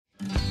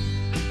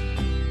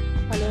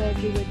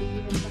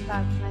everybody, welcome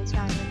back to my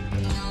channel.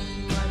 And now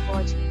you are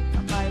watching a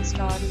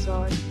 5-star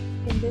resort.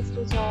 In this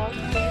resort,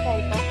 the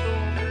type of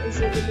room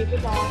is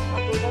available on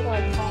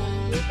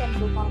agoda.com. You can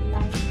book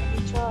online and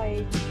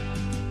enjoy it.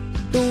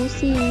 To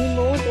see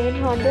more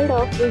than 100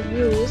 of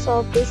reviews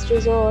of this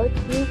resort,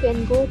 you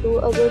can go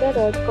to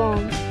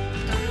agoda.com.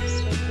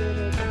 Its review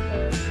rating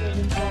is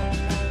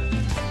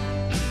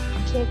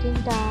 7.5. Check-in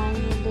time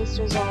in this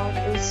resort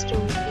is 2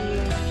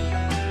 p.m.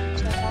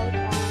 Check-out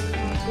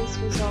time of this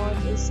resort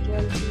is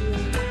 12 p.m.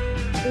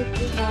 If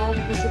you have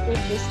visited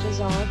this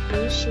resort,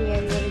 please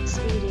share your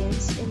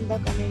experience in the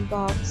comment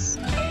box.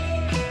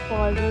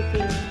 For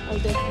booking or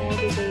get more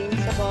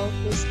details about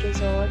this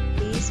resort,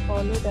 please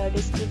follow the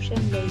description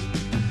link.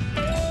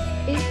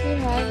 If you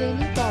have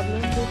any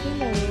problem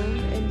booking a room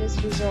in this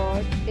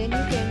resort, then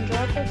you can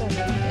drop a comment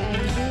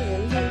and we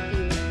will help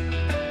you.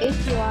 If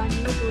you are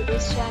new to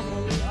this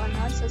channel or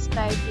not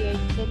subscribed yet,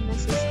 then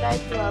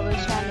subscribe to our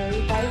channel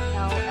right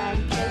now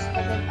and press the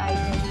bell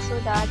icon so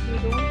that you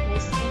don't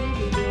miss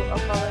any video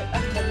of our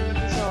upcoming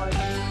resort.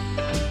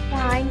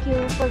 Thank you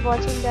for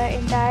watching the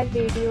entire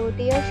video.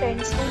 Dear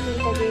friends, we'll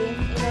meet again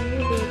in a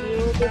new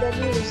video with a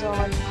new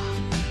resort.